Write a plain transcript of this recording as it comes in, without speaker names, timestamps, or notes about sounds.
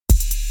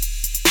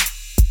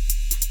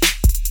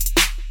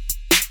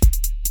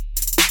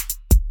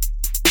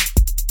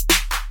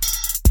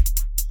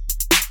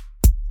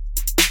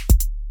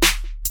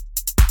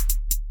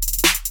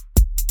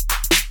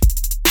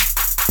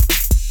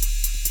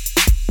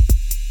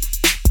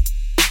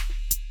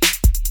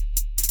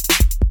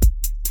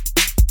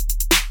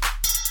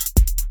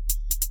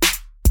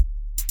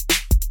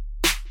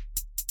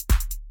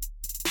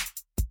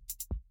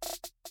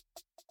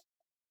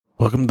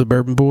Welcome to the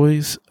Bourbon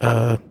Boys.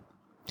 I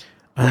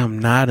am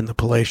not in the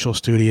palatial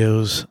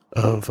studios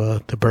of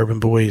the Bourbon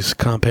Boys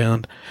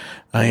compound.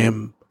 I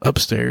am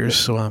upstairs,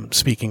 so I'm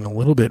speaking a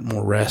little bit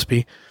more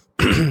raspy.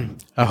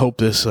 I hope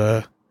this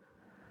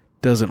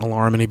doesn't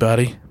alarm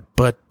anybody,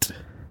 but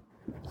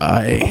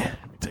let me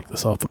take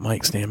this off the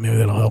mic stand. Maybe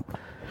that'll help.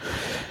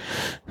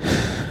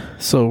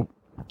 So,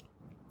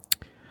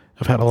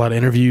 I've had a lot of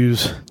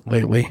interviews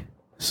lately,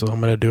 so I'm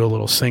going to do a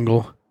little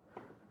single.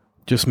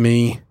 Just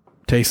me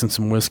tasting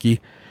some whiskey.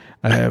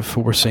 I have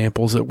 4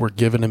 samples that were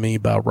given to me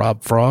by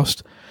Rob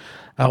Frost.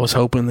 I was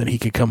hoping that he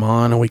could come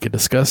on and we could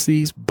discuss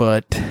these,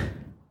 but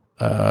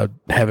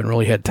haven't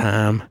really had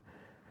time.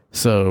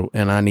 So,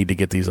 and I need to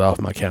get these off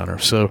my counter.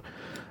 So,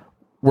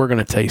 we're going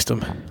to taste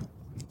them.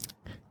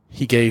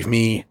 He gave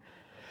me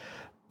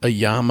a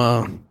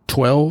Yama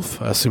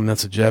 12. I assume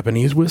that's a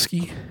Japanese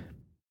whiskey.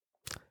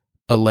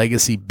 A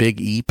Legacy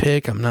Big E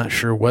pick. I'm not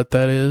sure what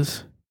that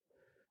is.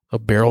 A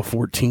Barrel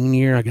 14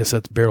 year. I guess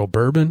that's barrel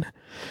bourbon.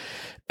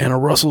 And a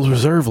Russell's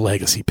Reserve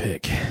Legacy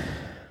pick.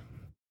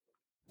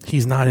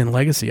 He's not in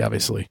Legacy,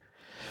 obviously.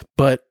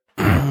 But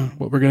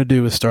what we're going to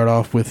do is start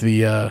off with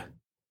the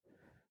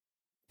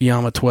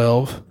Yama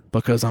 12,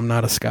 because I'm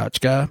not a Scotch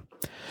guy.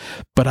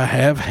 But I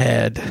have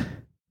had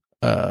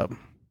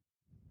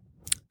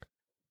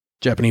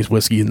Japanese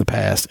whiskey in the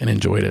past and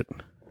enjoyed it.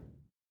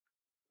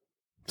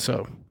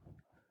 So,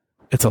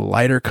 it's a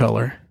lighter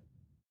color.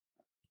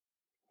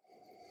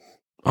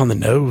 On the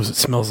nose, it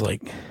smells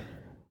like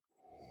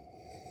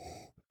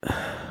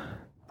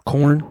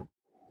corn.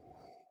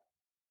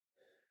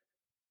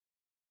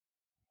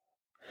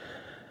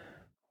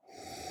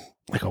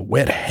 Like a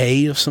wet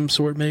hay of some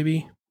sort,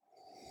 maybe.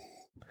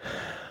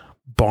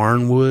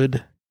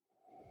 Barnwood.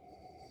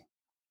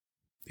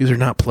 These are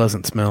not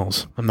pleasant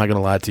smells. I'm not going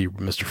to lie to you,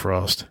 Mr.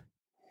 Frost.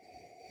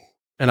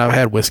 And I've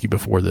had whiskey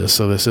before this,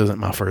 so this isn't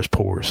my first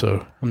pour,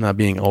 so I'm not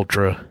being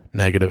ultra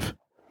negative.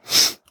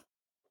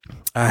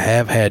 I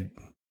have had...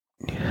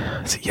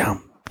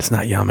 It's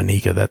not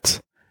Yamanika. That's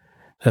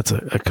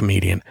a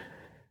comedian.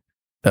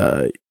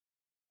 I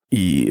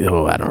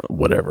don't know,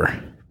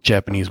 whatever.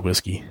 Japanese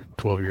whiskey,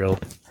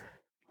 12-year-old.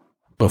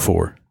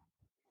 Before.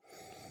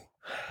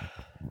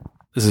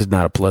 This is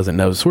not a pleasant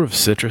nose. It's sort of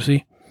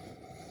citrusy.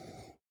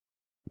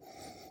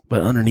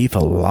 But underneath, a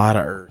lot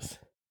of earth.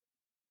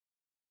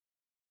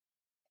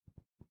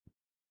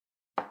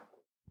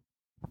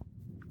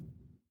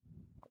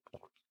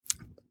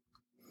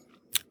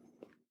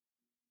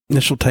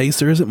 Initial taste,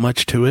 there isn't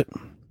much to it.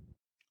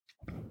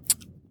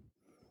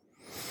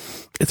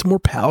 It's more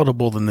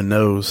palatable than the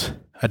nose.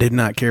 I did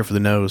not care for the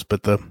nose,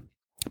 but the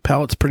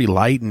palate's pretty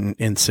light and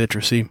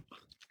citrusy.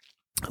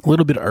 A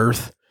little bit of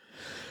earth,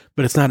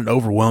 but it's not an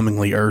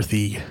overwhelmingly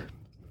earthy.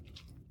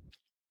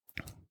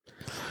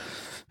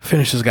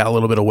 Finish has got a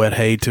little bit of wet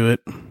hay to it,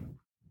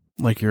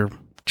 like you're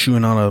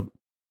chewing on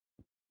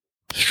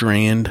a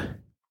strand,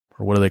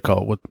 or what do they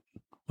call it?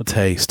 What's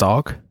hay?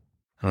 Stalk?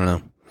 I don't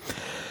know.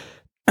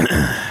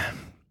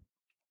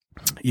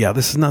 Yeah,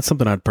 this is not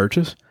something I'd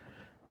purchase,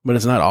 but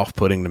it's not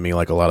off-putting to me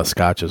like a lot of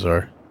scotches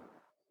are.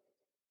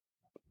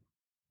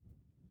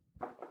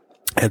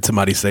 I had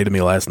somebody say to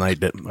me last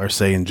night or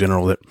say in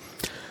general that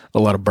a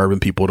lot of bourbon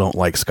people don't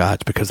like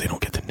scotch because they don't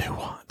get the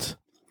nuance.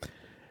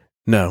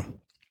 No,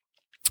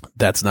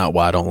 that's not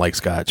why I don't like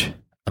scotch.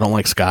 I don't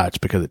like scotch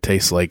because it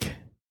tastes like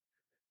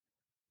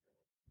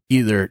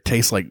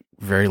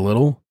very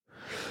little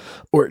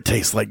or it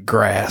tastes like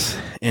grass.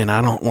 And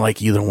I don't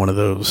like either one of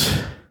those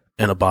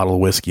in a bottle of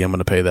whiskey I'm going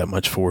to pay that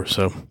much for.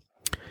 So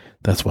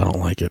that's why I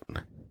don't like it.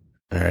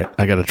 All right.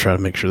 I got to try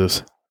to make sure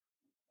this,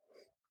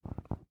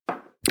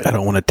 I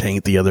don't want to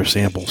taint the other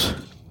samples.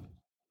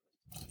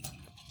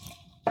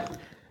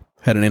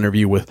 Had an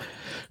interview with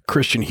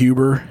Christian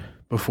Huber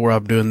before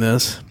I'm doing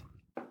this.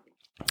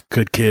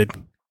 Good kid.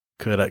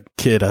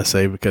 I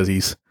say, because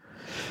he's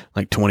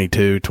like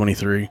 22,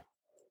 23.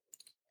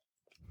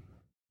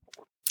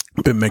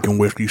 Been making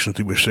whiskey since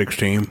he was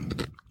 16.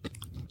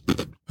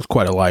 It's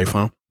quite a life,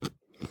 huh?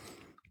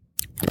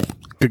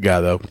 Good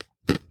guy, though.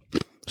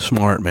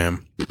 Smart,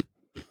 man.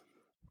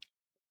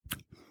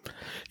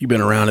 You've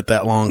been around it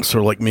that long,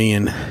 sort of like me,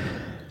 and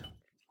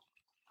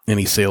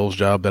any sales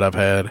job that I've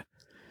had,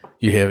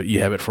 you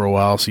have it for a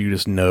while, so you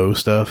just know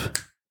stuff.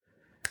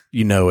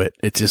 You know it.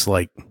 It's just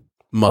like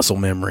muscle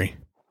memory,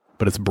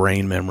 but it's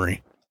brain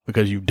memory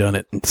because you've done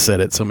it and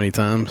said it so many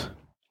times.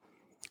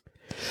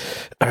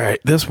 All right,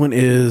 this one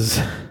is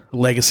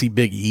Legacy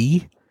Big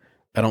E.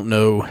 I don't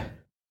know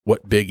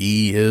what Big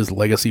E is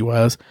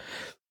legacy-wise.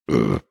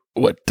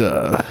 What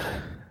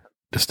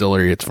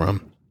distillery it's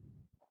from.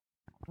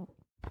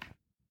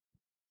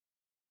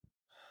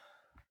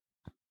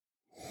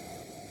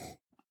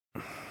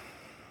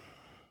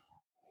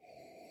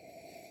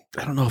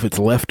 I don't know if it's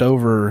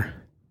leftover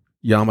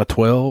Yama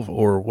 12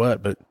 or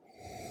what, but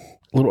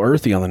a little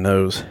earthy on the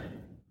nose.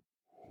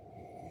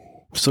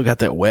 Still got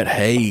that wet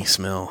hay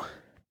smell.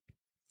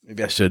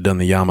 Maybe I should have done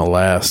the Yama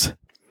last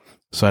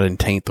so I didn't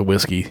taint the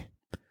whiskey.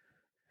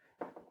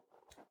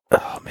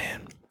 Oh,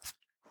 man.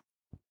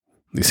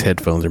 These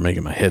headphones are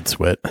making my head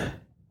sweat.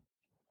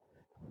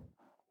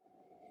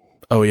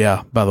 Oh,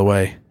 yeah, by the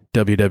way,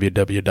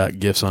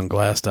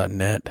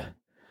 www.giftsonglass.net.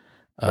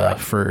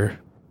 For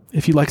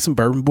if you like some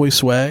Bourbon Boy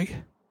swag,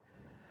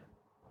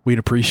 we'd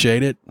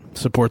appreciate it.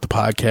 Support the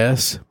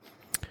podcast.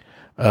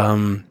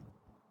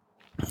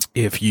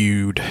 If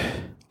you'd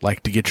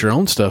like to get your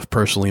own stuff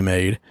personally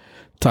made,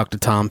 talk to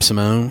Tom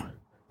Simone.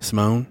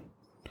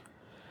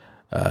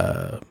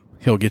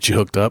 He'll get you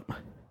hooked up.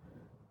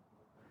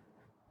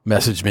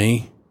 Message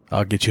me.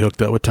 I'll get you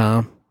hooked up with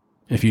Tom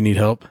if you need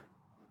help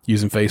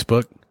using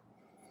Facebook.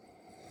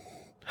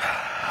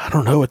 I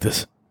don't know what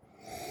this.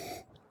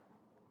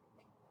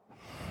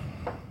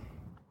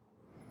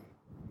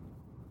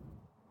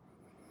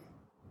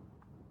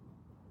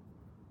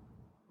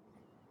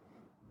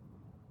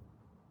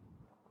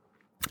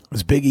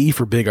 It's Big E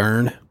for Big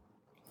Earn.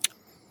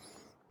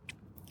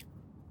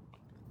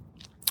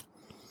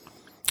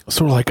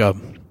 Sort of like a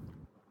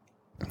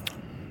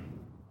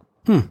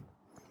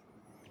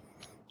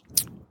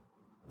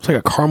it's like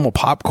a caramel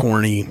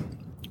popcorny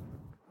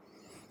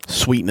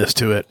sweetness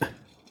to it.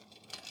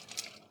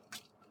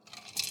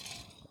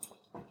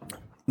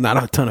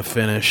 Not a ton of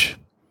finish.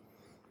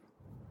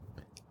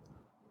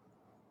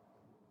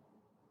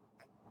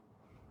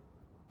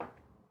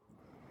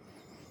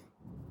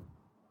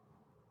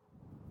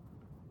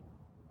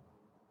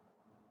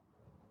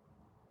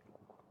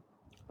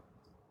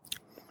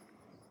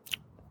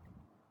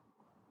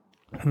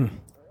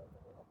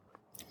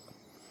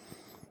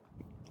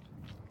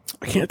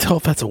 I can't tell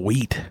if that's a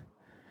wheat.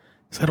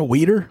 Is that a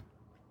wheater?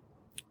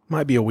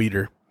 Might be a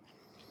wheater.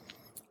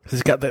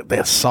 It's got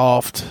that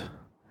soft,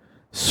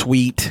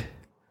 sweet,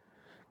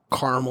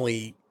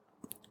 caramely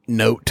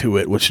note to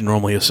it, which is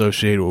normally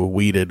associated with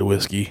wheated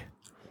whiskey.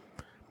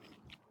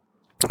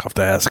 I'll have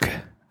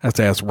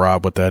to ask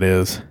Rob what that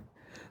is,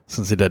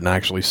 since he doesn't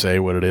actually say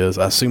what it is.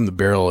 I assume the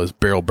barrel is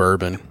barrel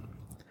bourbon,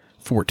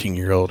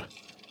 14-year-old.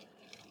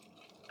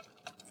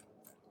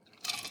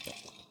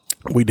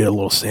 We did a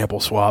little sample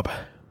swap.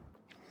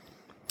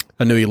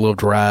 I knew he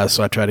loved rye,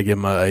 so I tried to give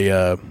him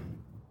a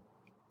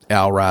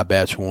Al Rye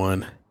Batch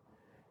 1,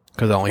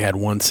 because I only had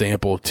one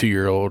sample of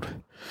 2-year-old,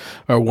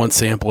 or one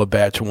sample of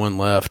Batch 1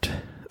 left.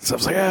 So I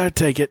was like, I'd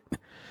take it.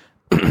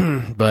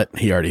 But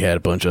he already had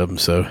a bunch of them,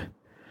 so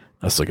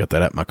I still got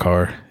that at my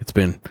car. It's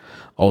been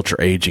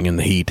ultra aging in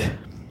the heat.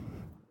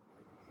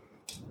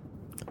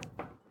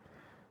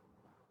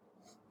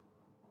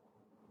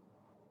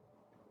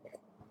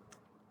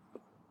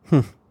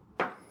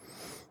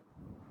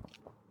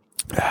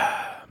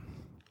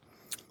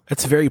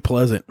 That's very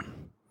pleasant.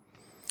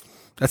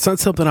 That's not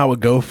something I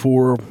would go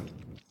for a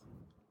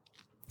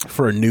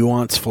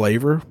nuanced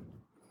flavor,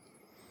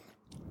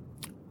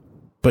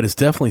 but it's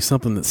definitely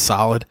something that's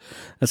solid.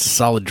 That's a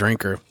solid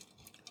drinker.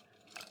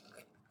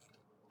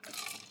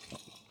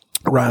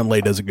 Ryan Lay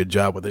does a good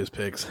job with his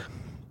picks.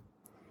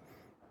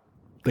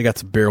 They got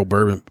some barrel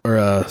bourbon,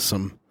 or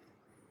some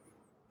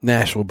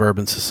Nashville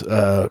Bourbon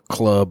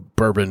Club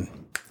bourbon,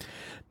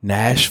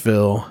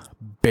 Nashville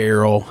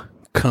Barrel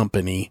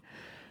Company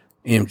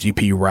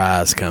MGP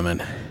Ryes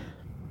coming,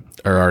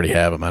 or already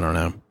have them. I don't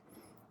know.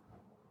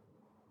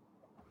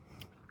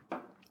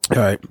 All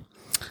right,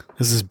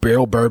 this is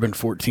barrel bourbon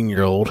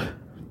 14-year-old. I'm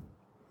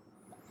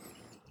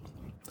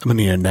gonna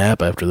need a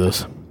nap after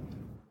this.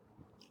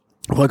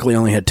 Luckily, I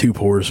only had 2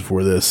 pours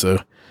for this, so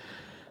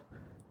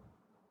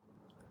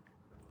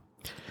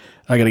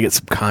I got to get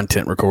some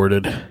content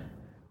recorded. I'm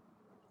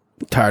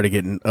tired of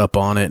getting up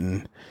on it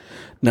and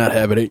not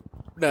have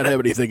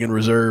anything in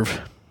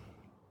reserve.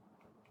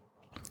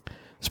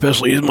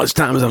 Especially as much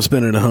time as I'm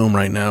spending at home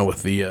right now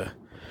with the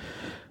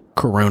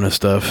Corona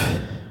stuff,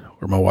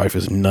 where my wife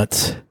is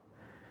nuts.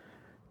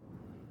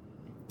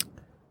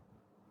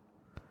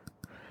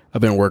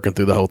 I've been working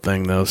through the whole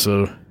thing, though,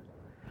 so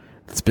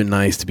it's been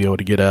nice to be able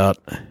to get out.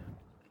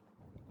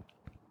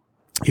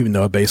 Even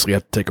though I basically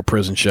have to take a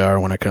prison shower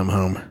when I come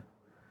home.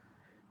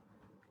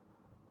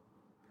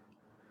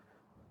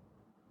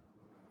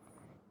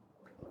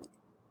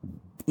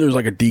 There's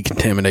like a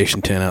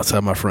decontamination tent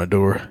outside my front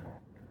door.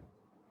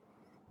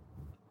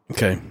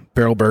 Okay,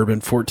 barrel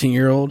bourbon,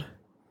 14-year-old.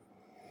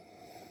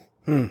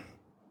 A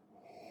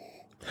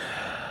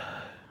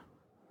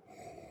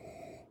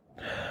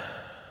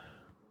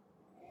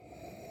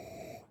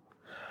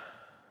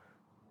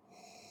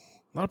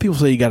lot of people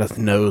say you got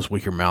to nose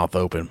with your mouth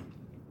open.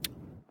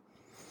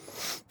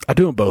 I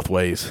do it both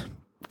ways,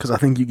 because I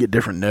think you get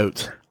different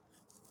notes.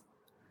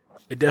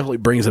 It definitely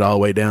brings it all the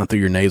way down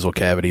through your nasal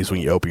cavities when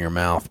you open your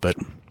mouth, but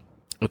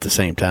at the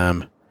same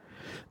time,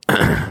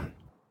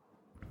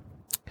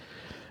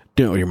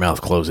 doing it with your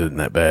mouth closed isn't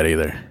that bad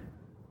either.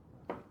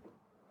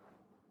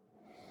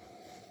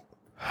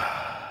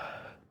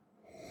 I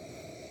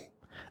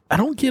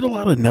don't get a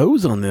lot of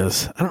nose on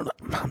this. I don't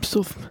know. I'm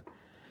still...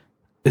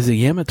 Is the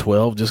Yama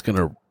 12 just going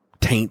to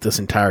taint this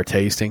entire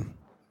tasting?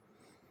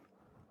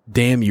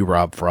 Damn you,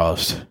 Rob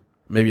Frost.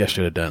 Maybe I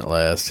should have done it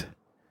last.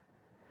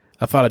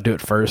 I thought I'd do it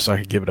first so I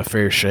could give it a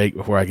fair shake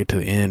before I get to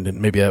the end, and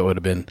maybe that would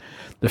have been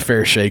the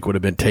fair shake would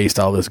have been taste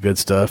all this good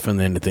stuff, and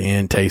then at the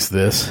end taste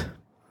this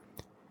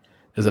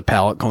as a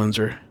palate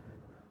cleanser.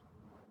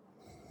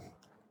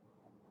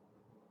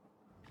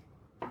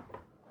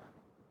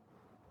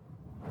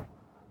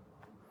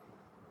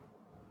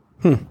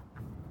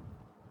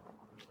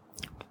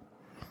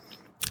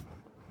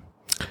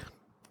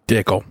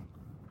 Dickel.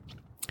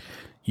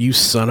 You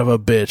son of a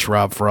bitch,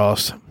 Rob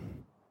Frost.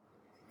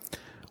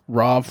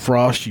 Rob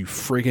Frost, you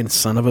freaking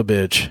son of a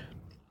bitch.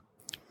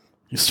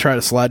 Just try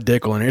to slide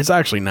Dickel in here. It's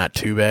actually not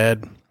too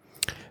bad,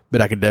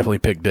 but I could definitely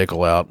pick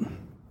Dickel out.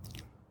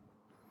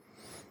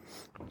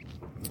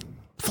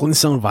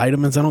 Flintstone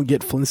vitamins. I don't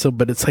get Flintstone,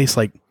 but it tastes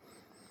like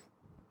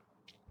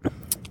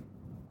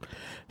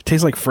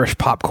fresh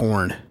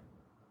popcorn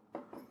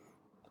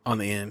on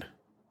the end.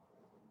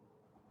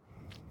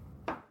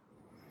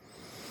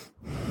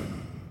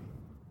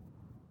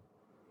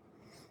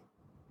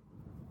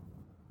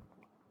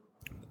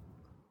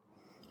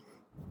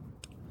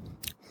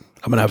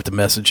 I'm going to have to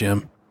message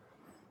him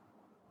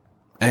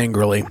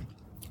angrily,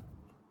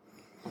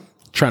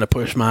 trying to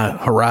push my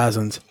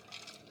horizons.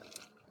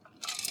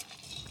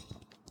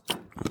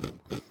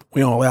 We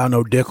don't allow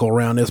no Dickel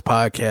around this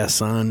podcast,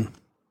 son.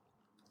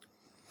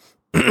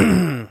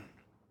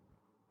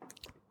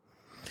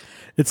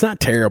 It's not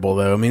terrible,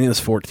 though. I mean, it's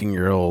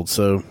 14-year-old,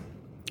 so,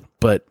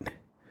 but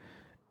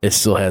it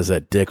still has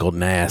that Dickel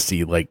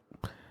nasty, like,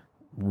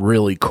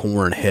 really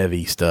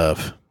corn-heavy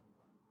stuff.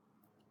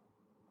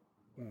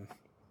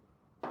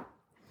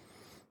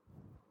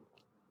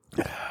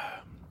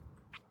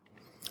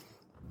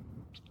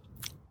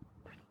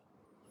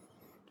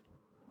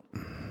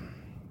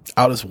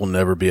 I just will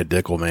never be a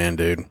Dickel man,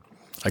 dude.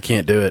 I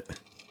can't do it.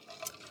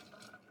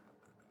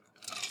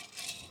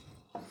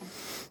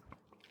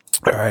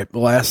 All right, the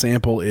last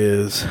sample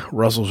is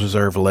Russell's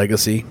Reserve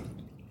Legacy.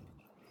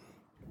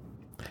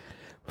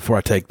 Before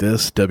I take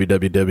this,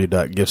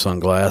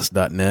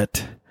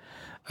 www.giftsonglass.net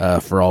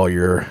for all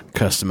your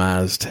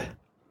customized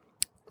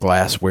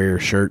glassware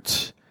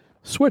shirts,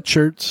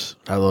 sweatshirts.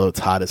 Although it's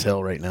hot as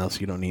hell right now, so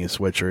you don't need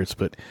sweatshirts.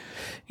 But,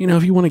 you know,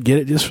 if you want to get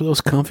it just for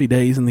those comfy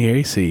days in the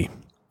AC,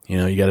 you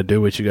know, you got to do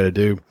what you got to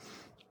do.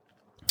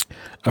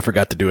 I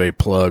forgot to do a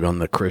plug on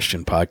the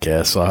Christian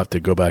podcast, so I'll have to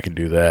go back and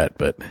do that.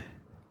 But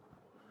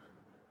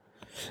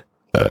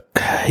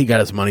he got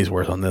his money's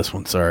worth on this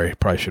one. Sorry,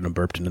 probably shouldn't have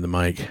burped into the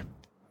mic.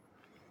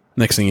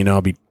 Next thing you know,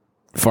 I'll be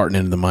farting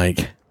into the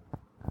mic.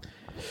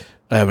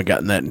 I haven't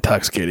gotten that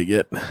intoxicated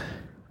yet.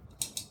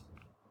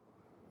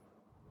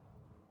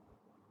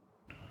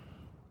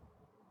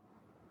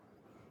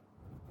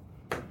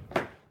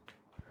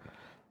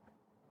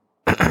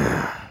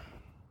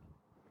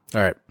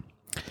 All right.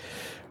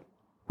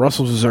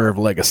 Russell's Reserve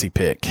Legacy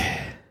pick.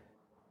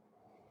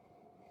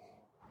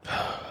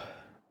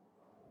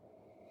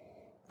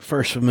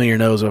 First familiar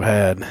nose I've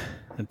had.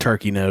 A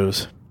turkey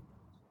nose.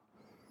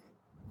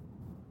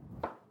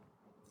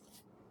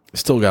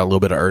 Still got a little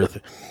bit of earth.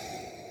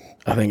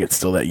 I think it's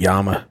still that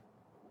Yama.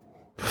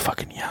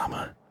 Fucking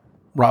Yama.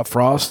 Rob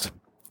Frost.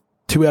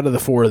 2 out of the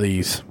 4 of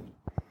these.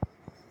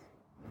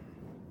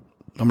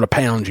 I'm going to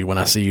pound you when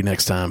I see you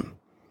next time.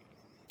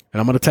 And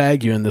I'm going to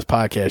tag you in this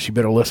podcast. You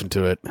better listen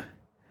to it.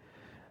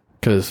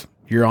 Because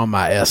you're on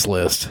my S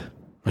list.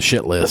 My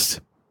shit list.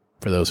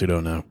 For those who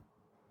don't know.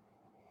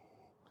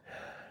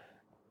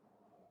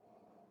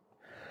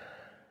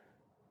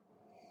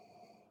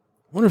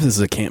 I wonder if this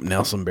is a Camp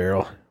Nelson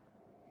barrel.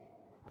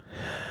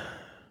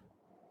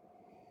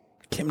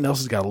 Camp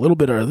Nelson's got a little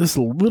bit of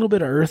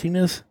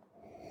earthiness.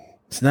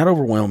 It's not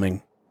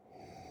overwhelming.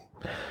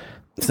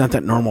 It's not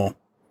that normal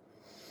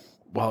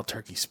wild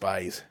turkey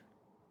spice.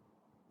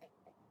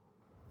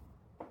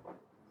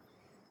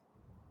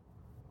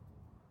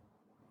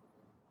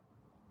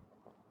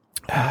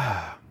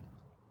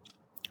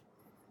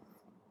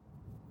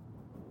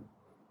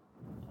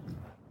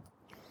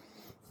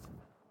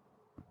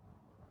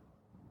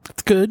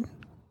 It's good.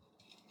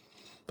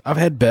 I've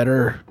had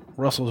better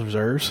Russell's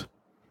Reserves.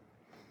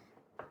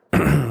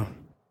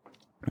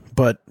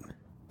 But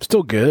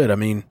still good. I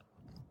mean,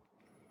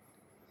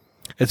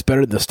 it's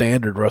better than the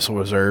standard Russell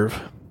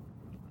Reserve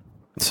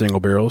single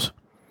barrels.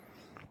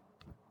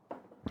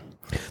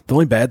 The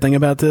only bad thing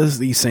about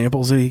these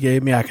samples that he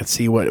gave me, I could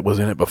see what was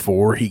in it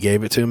before he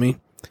gave it to me.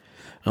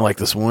 And like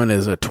this one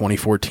is a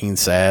 2014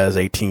 Saz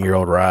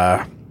 18-year-old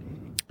rye.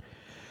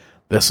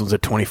 This one's a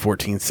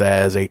 2014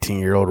 Saz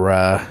 18-year-old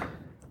rye.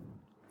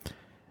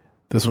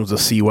 This one's a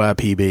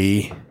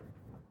CYPB.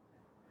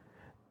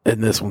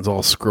 And this one's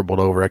all scribbled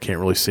over. I can't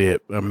really see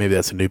it. Maybe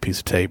that's a new piece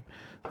of tape.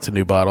 It's a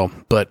new bottle.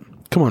 But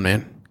come on,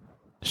 man.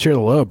 Share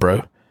the love,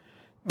 bro.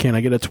 Can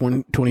I get a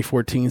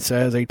 2014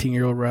 Saz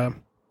 18-year-old rye?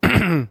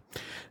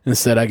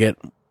 Instead, I get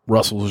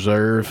Russell's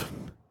Reserve,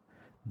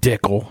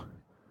 Dickel,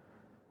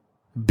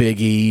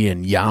 Big E,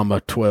 and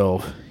Yama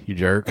 12. You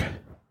jerk.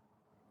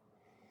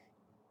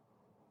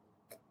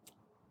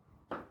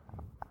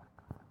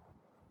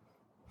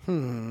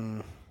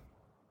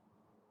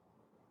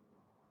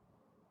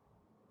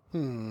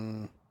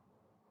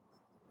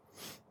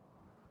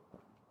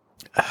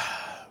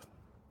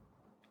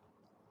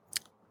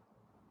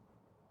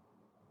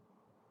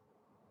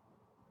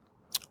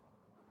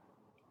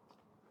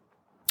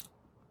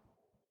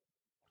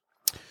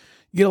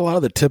 You get a lot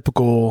of the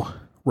typical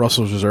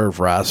Russell's Reserve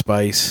rye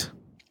spice.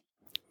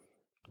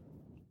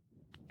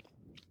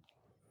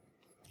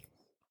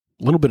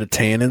 A little bit of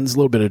tannins, a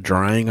little bit of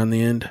drying on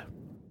the end.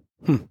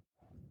 All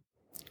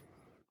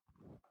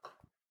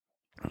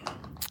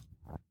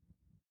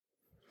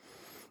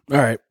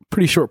right.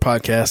 Pretty short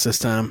podcast this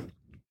time.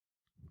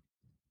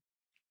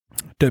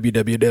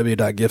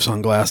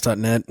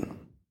 www.giftsonglass.net.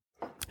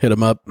 Hit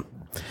them up.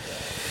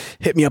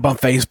 Hit me up on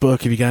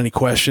Facebook if you got any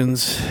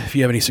questions, if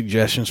you have any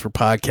suggestions for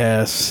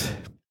podcasts,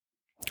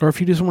 or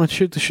if you just want to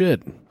shoot the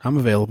shit. I'm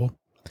available.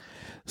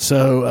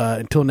 So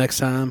until next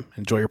time,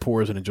 enjoy your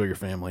pours and enjoy your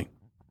family.